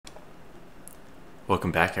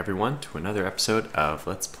Welcome back everyone to another episode of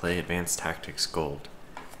Let's Play Advanced Tactics Gold.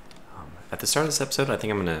 At the start of this episode, I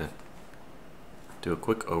think I'm going to do a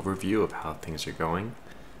quick overview of how things are going.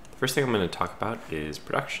 The first thing I'm going to talk about is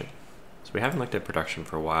production. So we haven't looked at production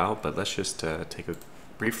for a while, but let's just take a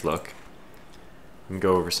brief look and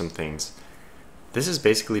go over some things. This has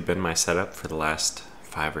basically been my setup for the last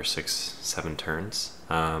 5 or 6, 7 turns.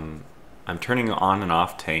 I'm turning on and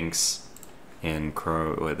off tanks in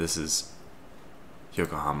this is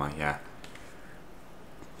Yokohama, yeah.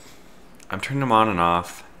 I'm turning them on and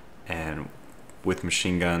off, and with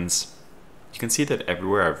machine guns, you can see that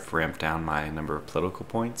everywhere I've ramped down my number of political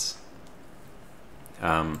points.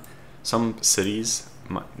 Some cities,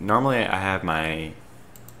 normally I have my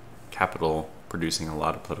capital producing a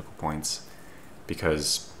lot of political points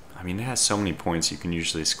because, I mean, it has so many points you can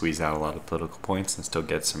usually squeeze out a lot of political points and still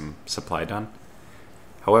get some supply done.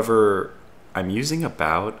 However, I'm using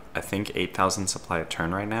about, I think, 8,000 supply a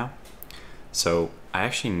turn right now. So I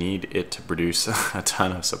actually need it to produce a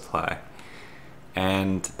ton of supply.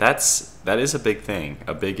 And that is a big thing.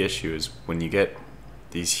 A big issue is when you get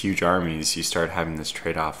these huge armies, you start having this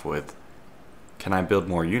trade-off with, can I build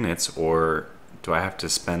more units, or do I have to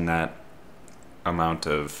spend that amount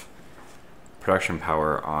of production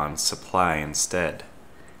power on supply instead?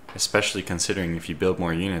 Especially considering if you build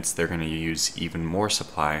more units, they're going to use even more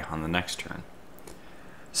supply on the next turn.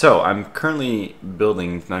 So I'm currently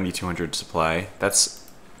building 9,200 supply.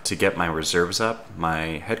 That's to get my reserves up.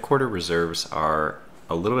 My headquarter reserves are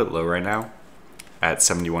a little bit low right now at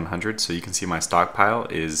 7,100. So you can see my stockpile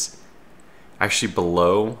is actually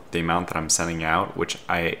below the amount that I'm sending out, which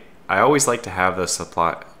I always like to have the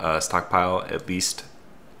supply stockpile at least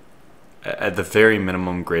at the very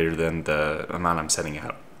minimum greater than the amount I'm sending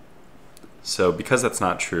out. So because that's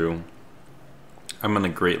not true, I'm going to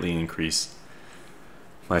greatly increase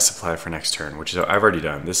my supply for next turn, which is I've already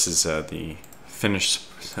done. This is the finished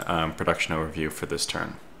production overview for this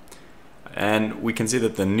turn. And we can see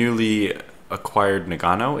that the newly acquired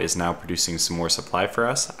Nagano is now producing some more supply for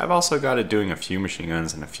us. I've also got it doing a few machine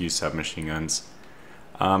guns and a few submachine guns.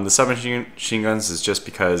 The submachine guns is just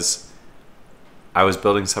because I was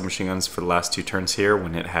building submachine guns for the last 2 turns here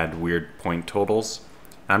when it had weird point totals.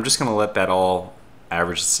 I'm just going to let that all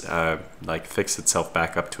average, like fix itself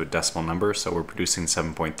back up to a decimal number. So we're producing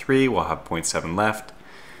 7.3, we'll have 0.7 left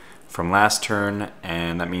from last turn,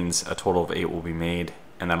 and that means a total of 8 will be made,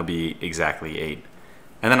 and that'll be exactly 8.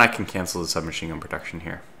 And then I can cancel the submachine gun production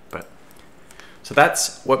here. So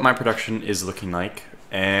that's what my production is looking like.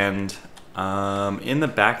 And in the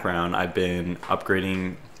background, I've been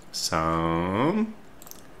upgrading some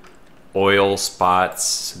oil spots.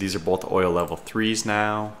 So these are both oil level 3s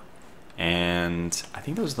now, and I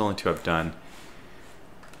think those are the only 2 I've done.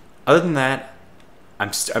 Other than that,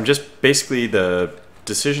 I'm just basically, the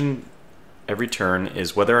decision every turn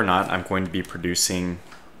is whether or not I'm going to be producing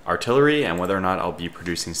artillery and whether or not I'll be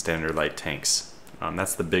producing standard light tanks.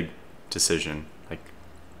 That's the big decision. Like,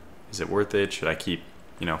 is it worth it? Should I keep,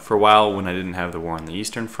 for a while when I didn't have the war on the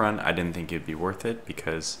Eastern Front, I didn't think it'd be worth it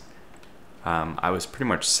because I was pretty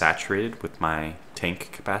much saturated with my tank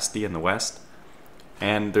capacity in the West,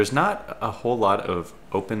 and there's not a whole lot of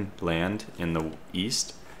open land in the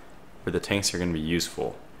East where the tanks are going to be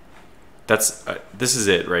useful. This is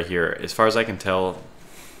it right here. As far as I can tell,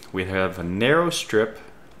 we have a narrow strip.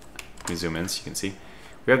 Let me zoom in so you can see.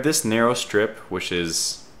 We have this narrow strip, which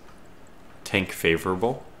is tank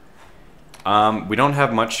favorable. We don't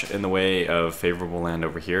have much in the way of favorable land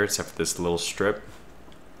over here except for this little strip.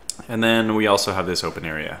 And then we also have this open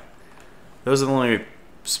area. Those are the only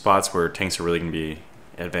spots where tanks are really going to be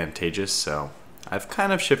advantageous, so I've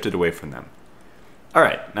kind of shifted away from them.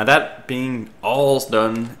 Alright, now that being all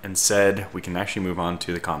done and said, we can actually move on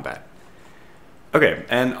to the combat. Okay,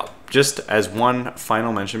 and just as one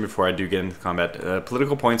final mention before I do get into combat,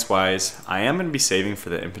 political points wise, I am going to be saving for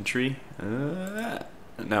the infantry. It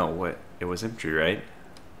was infantry, right?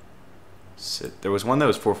 So there was one that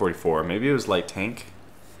was 444, maybe it was light tank.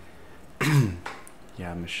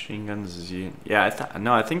 Yeah, machine guns. Yeah,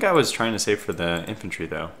 I think I was trying to save for the infantry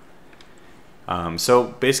though. So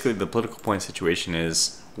basically, the political point situation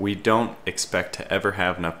is we don't expect to ever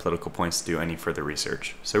have enough political points to do any further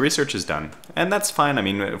research. So research is done, and that's fine. I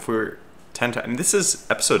mean, if we're 10 times, this is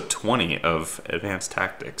episode 20 of Advanced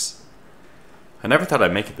Tactics. I never thought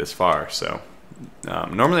I'd make it this far. So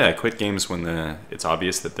normally I quit games when it's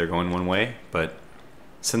obvious that they're going one way, but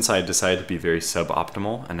since I decided to be very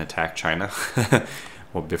suboptimal and attack China,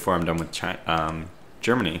 well, before I'm done with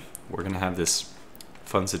Germany, we're going to have this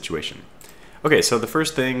fun situation. Okay, so the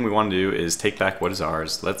first thing we want to do is take back what is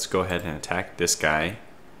ours. Let's go ahead and attack this guy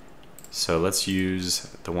So let's use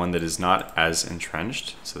the one that is not as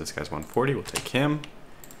entrenched. So this guy's 140, we'll take him.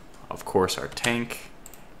 Of course, our tank.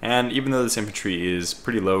 And even though this infantry is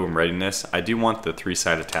pretty low in readiness, I do want the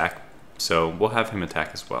 3-side attack, so we'll have him attack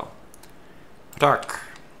as well. Dark.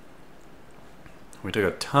 We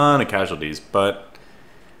took a ton of casualties, but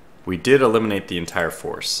we did eliminate the entire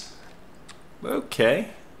force. Okay,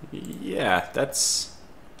 yeah, that's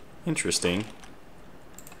interesting.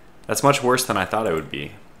 That's much worse than I thought it would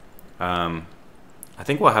be. I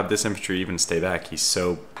think we'll have this infantry even stay back. He's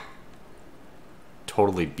so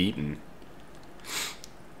totally beaten.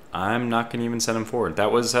 I'm not gonna even send him forward.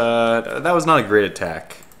 That was not a great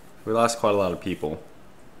attack. We lost quite a lot of people.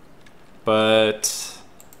 But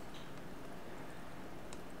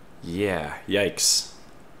yeah, yikes.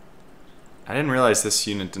 I didn't realize this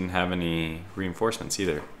unit didn't have any reinforcements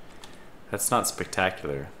either. That's not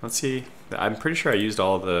spectacular. Let's see. I'm pretty sure I used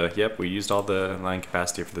all the, yep, we used all the line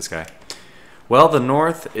capacity for this guy. Well, the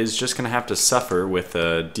North is just gonna have to suffer with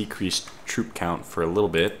a decreased troop count for a little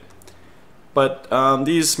bit. But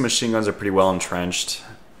these machine guns are pretty well entrenched,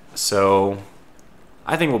 so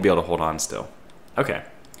I think we'll be able to hold on still. Okay,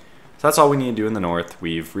 so that's all we need to do in the north.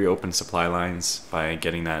 We've reopened supply lines by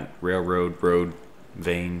getting that railroad road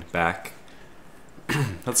vein back.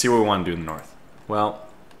 Let's see what we want to do in the north. Well,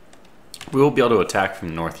 we will be able to attack from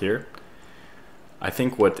the north here. I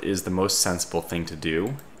think what is the most sensible thing to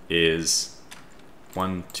do is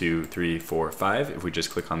 1, 2, 3, 4, 5. If we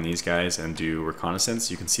just click on these guys and do reconnaissance,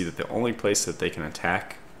 you can see that the only place that they can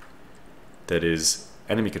attack that is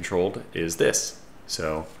enemy controlled is this.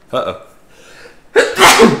 So,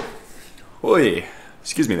 Oi,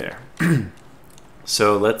 excuse me there.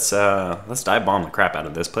 So let's dive bomb the crap out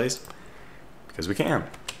of this place because we can.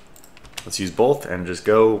 Let's use both and just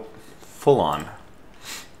go full on.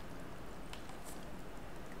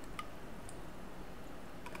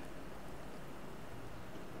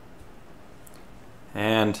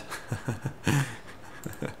 And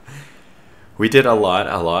we did a lot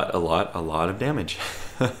of damage.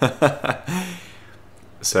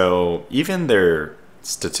 So even their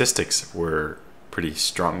statistics were pretty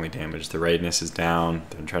strongly damaged. The readiness is down,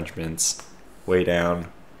 the entrenchments way down,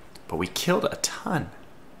 but we killed a ton.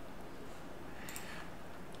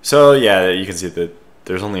 So yeah, you can see that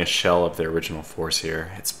there's only a shell of their original force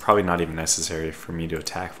here. It's probably not even necessary for me to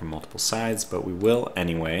attack from multiple sides, but we will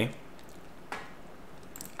anyway.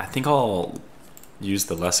 I think I'll use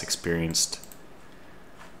the less experienced,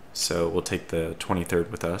 so we'll take the 23rd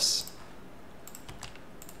with us.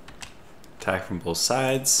 Attack from both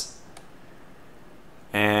sides,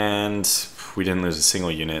 and we didn't lose a single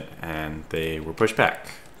unit, and they were pushed back.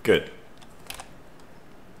 Good.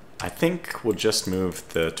 I think we'll just move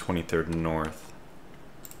the 23rd north.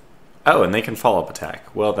 Oh, and they can follow-up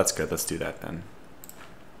attack. Well, that's good. Let's do that then.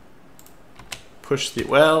 Push the,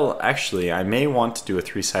 well, actually, I may want to do a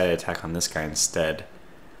 3-sided attack on this guy instead.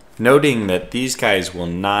 Noting that these guys will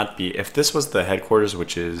not be, if this was the headquarters,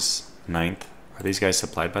 which is 9th, are these guys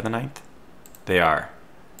supplied by the 9th? They are.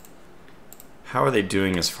 How are they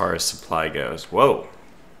doing as far as supply goes? Whoa,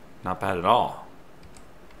 not bad at all.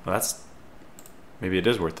 Well, that's, maybe it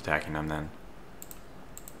is worth attacking them then.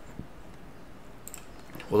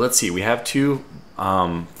 Well, let's see, we have 2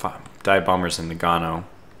 dive bombers in Nagano.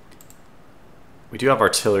 We do have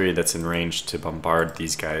artillery that's in range to bombard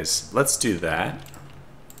these guys. Let's do that.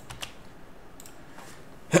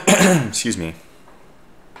 Excuse me.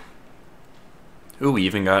 Ooh, we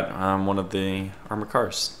even got one of the armored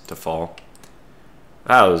cars to fall.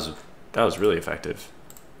 That was really effective.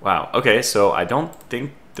 Wow. Okay, so I don't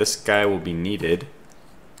think this guy will be needed.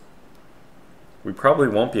 We probably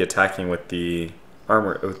won't be attacking with the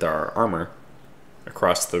armor, with our armor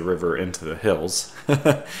across the river into the hills.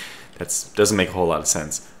 That doesn't make a whole lot of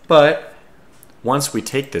sense. But once we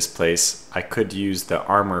take this place, I could use the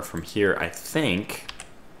armor from here, I think,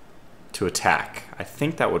 to attack. I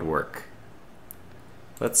think that would work.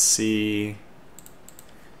 Let's see.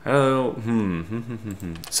 Oh,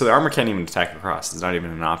 So the armor can't even attack across. It's not even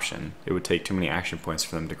an option. It would take too many action points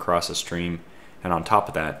for them to cross a stream, and on top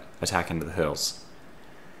of that, attack into the hills.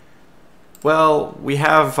 Well, we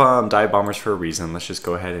have dive bombers for a reason. Let's just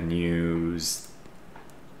go ahead and use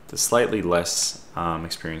the slightly less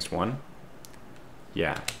experienced one.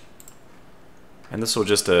 Yeah. And this will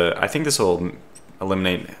just, I think this will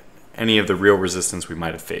eliminate any of the real resistance we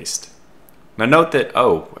might have faced. Now note that,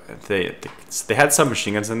 oh, they had some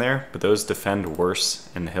machine guns in there, but those defend worse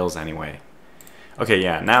in the hills anyway. Okay,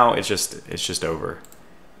 yeah, now it's just over.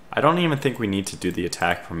 I don't even think we need to do the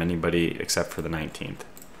attack from anybody except for the 19th.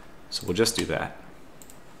 So we'll just do that.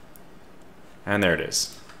 And there it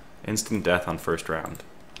is. Instant death on first round.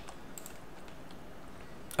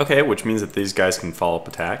 Okay, which means that these guys can follow up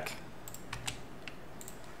attack.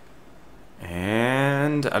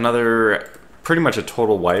 And another, pretty much a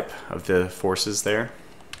total wipe of the forces there.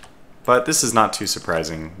 But this is not too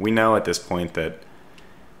surprising. We know at this point that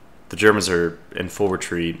the Germans are in full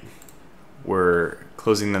retreat. We're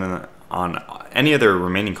closing them on any other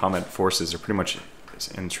remaining combat forces are pretty much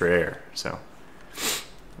in Trier. So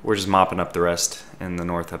we're just mopping up the rest in the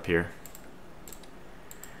north up here.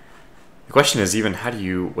 The question is even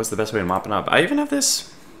what's the best way to mop it up? I even have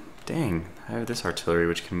this, dang, I have this artillery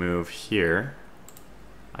which can move here.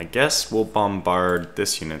 I guess we'll bombard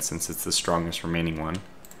this unit since it's the strongest remaining one.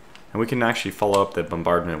 And we can actually follow up the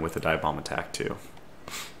bombardment with a dive bomb attack too,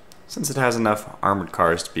 since it has enough armored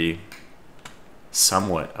cars to be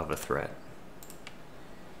somewhat of a threat.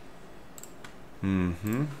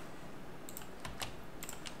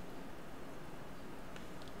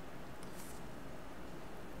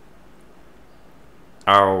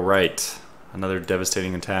 Alright, another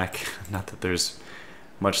devastating attack. Not that there's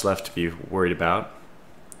much left to be worried about.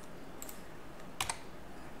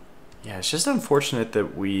 Yeah, it's just unfortunate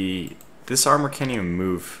that this armor can't even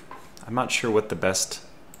move. I'm not sure what the best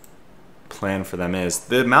plan for them is.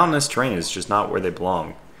 The mountainous terrain is just not where they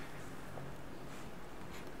belong.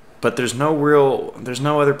 But there's no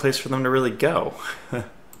other place for them to really go.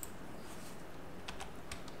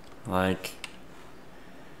 Like,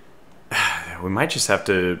 we might just have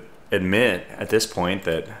to admit at this point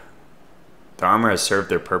that the armor has served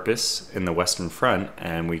their purpose in the Western Front,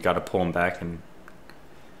 and we got to pull them back and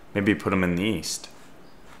maybe put them in the East.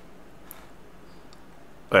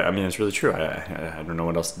 But I mean, it's really true. I don't know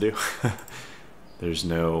what else to do. There's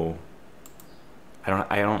no.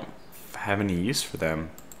 I don't have any use for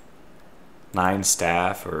them. 9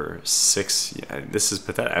 staff or 6. Yeah, this is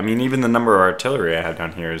pathetic. I mean, even the number of artillery I have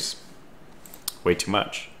down here is way too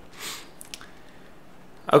much.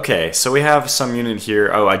 Okay, so we have some unit here.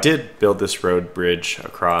 Oh, I did build this road bridge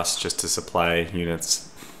across just to supply units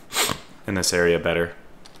in this area better.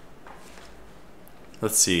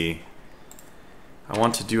 Let's see. I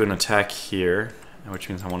want to do an attack here, which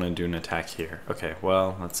means I want to do an attack here. Okay,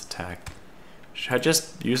 well, let's attack. Should I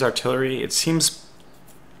just use artillery? It seems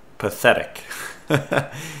pathetic.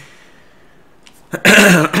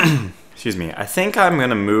 Excuse me. I think I'm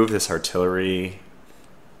going to move this artillery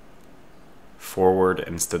forward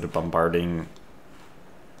instead of bombarding.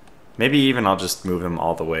 Maybe even I'll just move them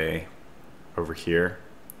all the way over here.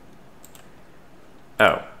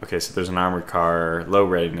 Oh, okay, so there's an armored car, low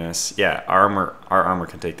readiness. Yeah, our armor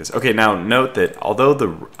can take this. Okay, now note that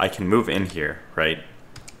although I can move in here, right?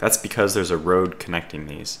 That's because there's a road connecting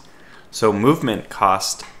these. So movement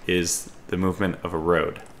cost is the movement of a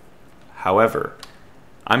road. However,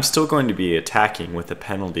 I'm still going to be attacking with the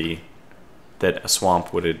penalty that a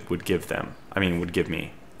swamp would give them. I mean, would give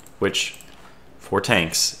me, which for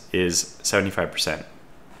tanks is 75%.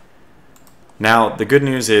 Now, the good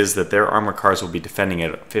news is that their armor cars will be defending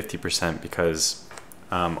at 50% because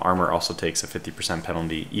armor also takes a 50%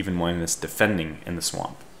 penalty even when it's defending in the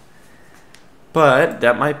swamp. But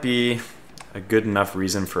that might be a good enough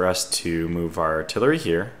reason for us to move our artillery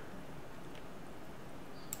here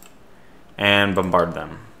and bombard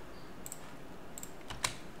them.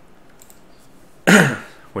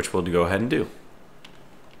 Which we'll go ahead and do.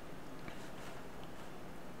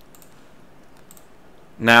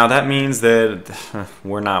 Now that means that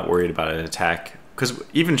we're not worried about an attack, because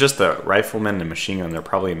even just the riflemen and machine gun, they're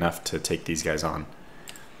probably enough to take these guys on.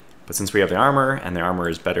 But since we have the armor, and the armor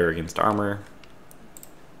is better against armor,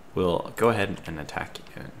 we'll go ahead and attack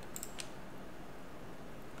again.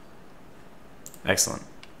 Excellent.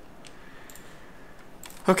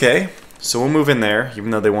 Okay, so we'll move in there,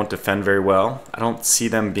 even though they won't defend very well. I don't see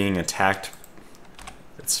them being attacked.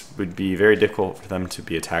 It would be very difficult for them to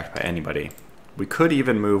be attacked by anybody. We could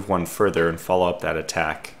even move one further and follow up that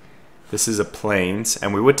attack. This is a plains,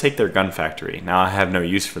 and we would take their gun factory. Now I have no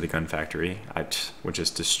use for the gun factory. I would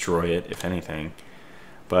just destroy it, if anything.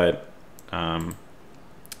 But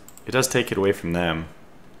it does take it away from them.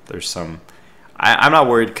 There's some... I'm not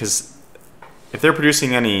worried, because if they're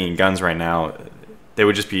producing any guns right now, they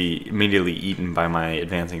would just be immediately eaten by my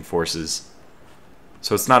advancing forces.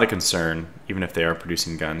 So it's not a concern, even if they are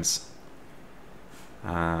producing guns.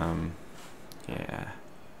 Yeah.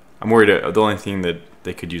 I'm worried the only thing that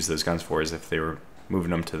they could use those guns for is if they were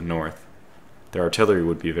moving them to the north. Their artillery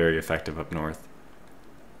would be very effective up north.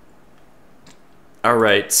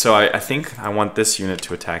 Alright, so I think I want this unit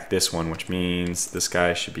to attack this one, which means this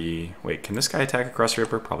guy should be... Wait, can this guy attack across the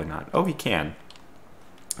river? Probably not. Oh, he can.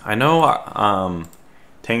 I know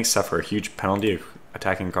tanks suffer a huge penalty of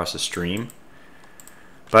attacking across a stream.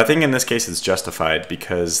 But I think in this case it's justified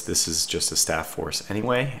because this is just a staff force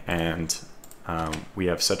anyway, and we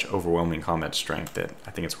have such overwhelming combat strength that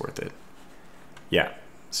I think it's worth it. Yeah,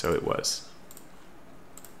 so it was.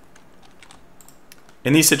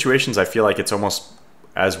 In these situations, I feel like it's almost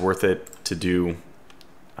as worth it to do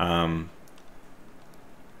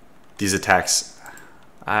these attacks.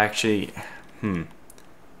 I actually, kind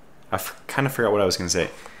of forgot what I was going to say.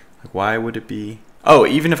 Like, why would it be? Oh,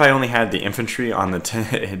 even if I only had the infantry on the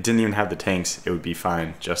it didn't even have the tanks, it would be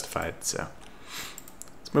fine, justified. So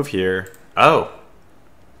let's move here. Oh,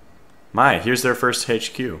 my! Here's their first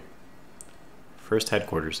HQ, first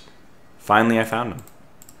headquarters. Finally, I found them.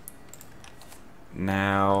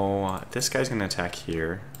 Now this guy's gonna attack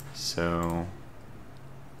here. So,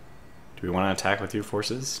 do we want to attack with your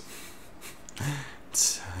forces?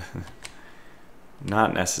 It's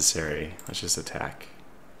not necessary. Let's just attack.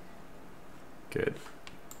 Good.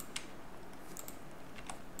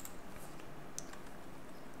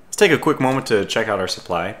 Let's take a quick moment to check out our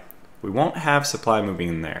supply. We won't have supply moving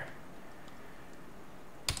in there.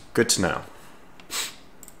 Good to know.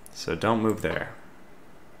 So don't move there.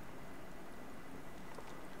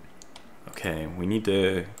 Okay, we need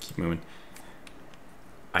to keep moving.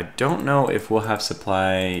 I don't know if we'll have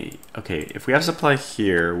supply. Okay, if we have supply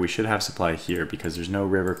here, we should have supply here because there's no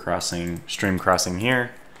river crossing, stream crossing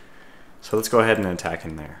here. So let's go ahead and attack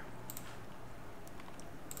in there.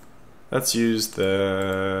 Let's use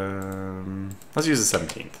the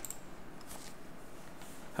 17th.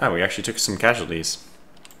 Oh, we actually took some casualties.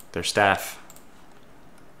 Their staff.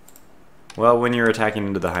 Well, when you're attacking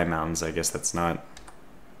into the high mountains, I guess that's not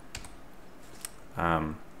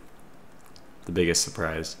the biggest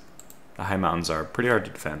surprise. The high mountains are pretty hard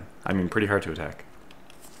to defend. I mean, pretty hard to attack.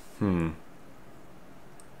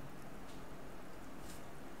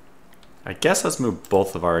 I guess let's move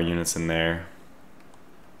both of our units in there.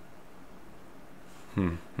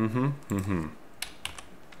 And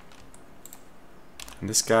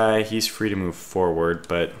this guy, he's free to move forward,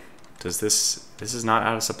 but does this is not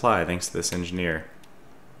out of supply thanks to this engineer.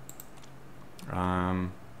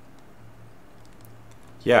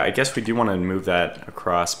 Yeah, I guess we do want to move that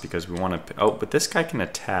across because we want to. Oh, but this guy can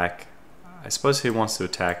attack. I suppose he wants to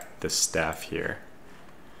attack the staff here.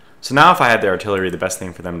 So now if I had the artillery, the best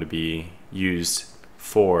thing for them to be used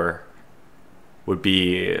for would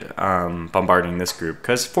be bombarding this group,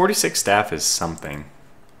 because 46 staff is something.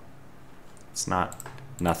 It's not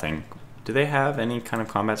nothing. Do they have any kind of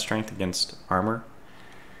combat strength against armor?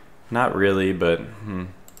 Not really, but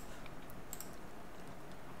I'm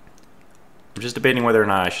just debating whether or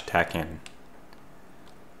not I should tack in.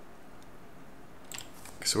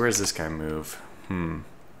 So where does this guy move?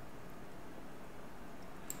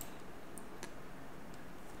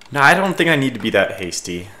 No, I don't think I need to be that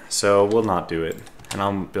hasty, so we'll not do it. And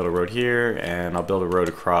I'll build a road here, and I'll build a road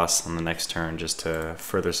across on the next turn just to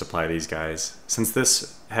further supply these guys. Since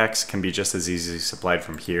this hex can be just as easily supplied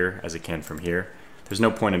from here as it can from here, there's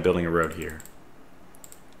no point in building a road here.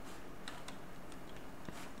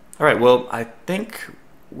 Alright, well, I think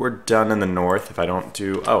we're done in the north if I don't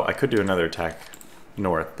do... Oh, I could do another attack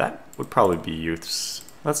north. That would probably be youths.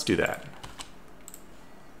 Let's do that.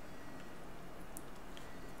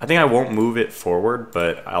 I think I won't move it forward,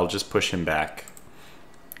 but I'll just push him back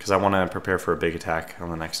because I want to prepare for a big attack on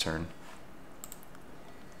the next turn.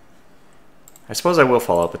 I suppose I will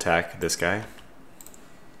follow-up attack this guy.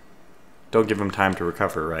 Don't give him time to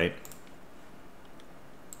recover, right?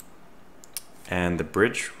 And the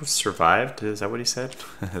bridge was survived? Is that what he said?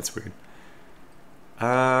 That's weird.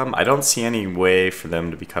 I don't see any way for them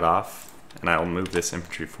to be cut off, and I'll move this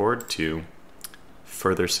infantry forward to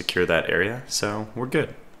further secure that area, so we're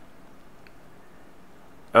good.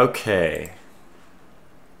 Okay.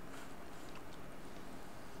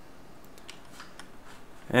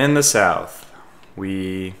 In the south,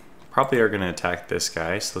 we probably are going to attack this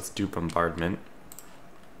guy, so let's do bombardment.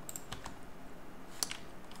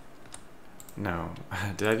 No.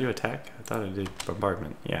 Did I do attack? I thought I did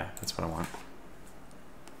bombardment. Yeah, that's what I want.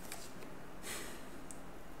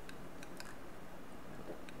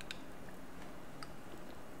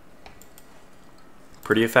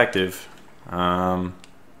 Pretty effective.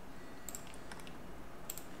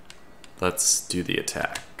 Let's do the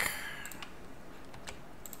attack.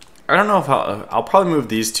 I don't know if I'll probably move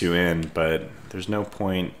these two in, but there's no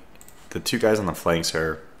point. The two guys on the flanks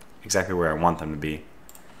are exactly where I want them to be.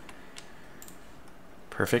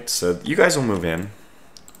 Perfect. So you guys will move in.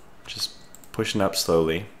 Just pushing up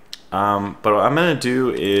slowly. But what I'm going to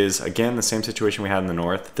do is, again, the same situation we had in the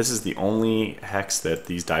north. This is the only hex that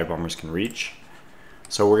these dive bombers can reach.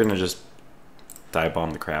 So we're going to just dive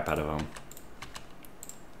bomb the crap out of them.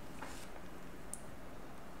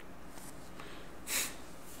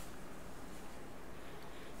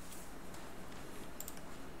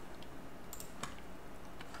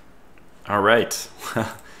 All right.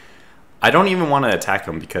 I don't even want to attack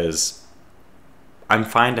them because I'm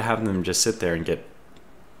fine to have them just sit there and get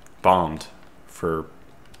bombed for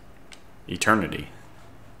eternity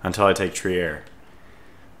until I take Trier.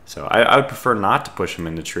 So I would prefer not to push them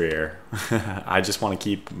into Trier. I just want to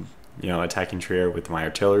keep, attacking Trier with my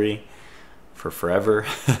artillery for forever.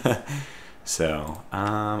 So,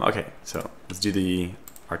 okay, so let's do the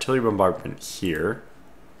artillery bombardment here.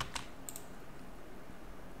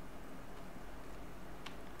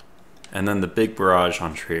 And then the big barrage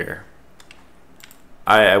on Trier.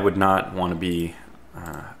 I would not want to be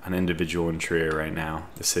an individual in Trier right now.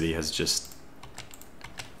 The city has just,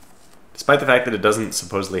 despite the fact that it doesn't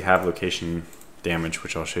supposedly have location damage,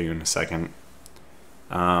 which I'll show you in a second,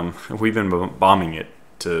 we've been bombing it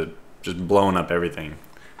to just blowing up everything.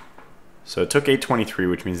 So it took 823,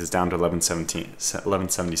 which means it's down to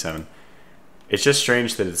 1177. It's just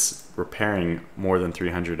strange that it's repairing more than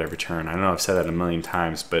 300 every turn. I know I've said that a million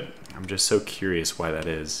times, but I'm just so curious why that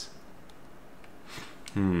is.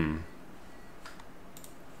 It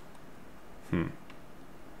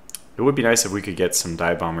would be nice if we could get some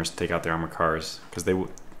dive bombers to take out their armored cars, because they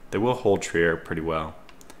will hold Trier pretty well.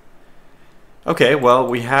 Okay, well,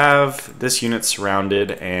 we have this unit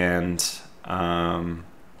surrounded, and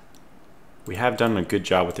we have done a good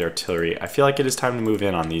job with the artillery. I feel like it is time to move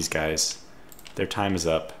in on these guys. Their time is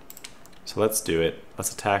up. So let's do it.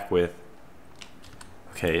 Let's attack with...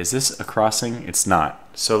 Okay, is this a crossing? It's not.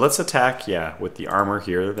 So let's attack, yeah, with the armor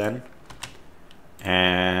here then.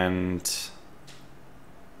 And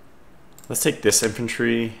let's take this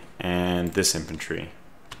infantry and this infantry.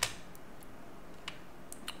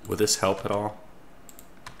 Will this help at all?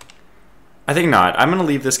 I think not. I'm going to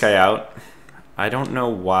leave this guy out. I don't know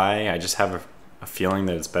why. I just have a feeling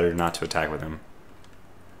that it's better not to attack with him.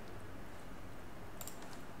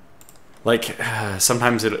 Like,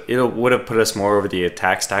 sometimes it would have put us more over the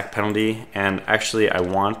attack stack penalty, and actually I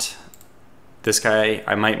want this guy,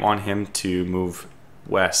 I might want him to move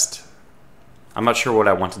west. I'm not sure what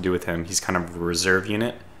I want to do with him. He's kind of a reserve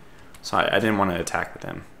unit, so I didn't want to attack with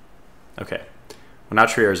him. Okay, well now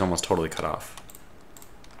Trier is almost totally cut off.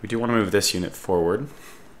 We do want to move this unit forward.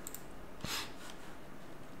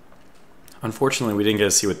 Unfortunately, we didn't get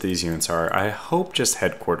to see what these units are. I hope just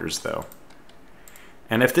headquarters though.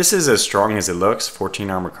 And if this is as strong as it looks, 14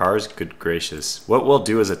 armored cars, good gracious. What we'll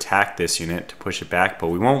do is attack this unit to push it back, but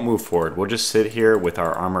we won't move forward. We'll just sit here with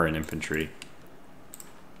our armor and infantry.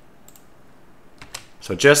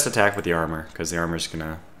 So just attack with the armor, because the armor is going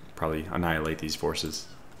to probably annihilate these forces.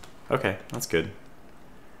 Okay, that's good.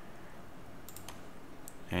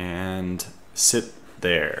 And sit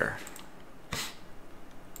there.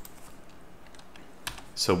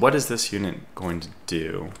 So what is this unit going to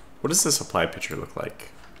do? What does the supply picture look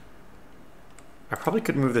like? I probably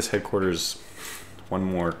could move this headquarters one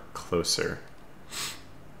more closer.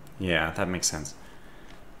 Yeah, that makes sense.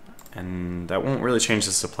 And that won't really change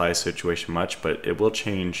the supply situation much, but it will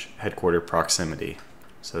change headquarter proximity.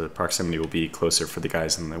 So the proximity will be closer for the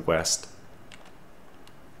guys in the west.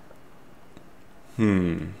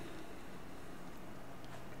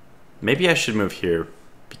 Maybe I should move here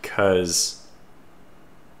because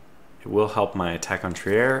it will help my attack on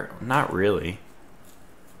Trier. Not really.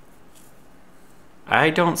 I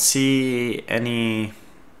don't see any...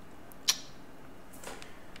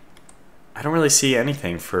 I don't really see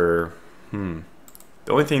anything for... The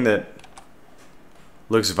only thing that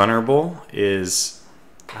looks vulnerable is...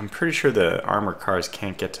 I'm pretty sure the armored cars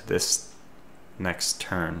can't get to this next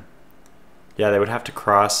turn. Yeah, they would have to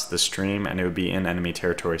cross the stream and it would be in enemy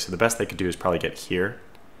territory. So the best they could do is probably get here.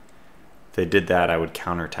 If they did that, I would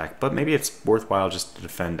counterattack. But maybe it's worthwhile just to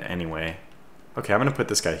defend anyway. Okay, I'm going to put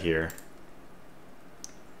this guy here.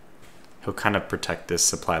 He'll kind of protect this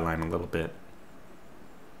supply line a little bit.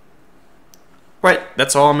 Right,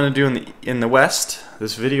 that's all I'm going to do in the west.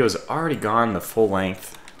 This video has already gone the full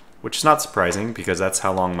length, which is not surprising because that's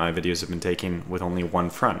how long my videos have been taking with only one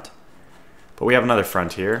front. But we have another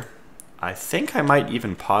front here. I think I might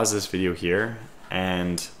even pause this video here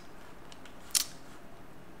and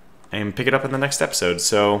pick it up in the next episode.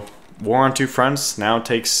 So, War on Two Fronts now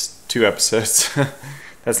takes 2 episodes.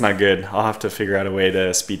 That's not good. I'll have to figure out a way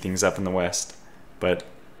to speed things up in the west. But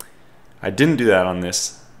I didn't do that on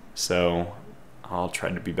this, so I'll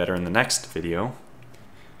try to be better in the next video.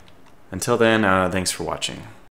 Until then, thanks for watching.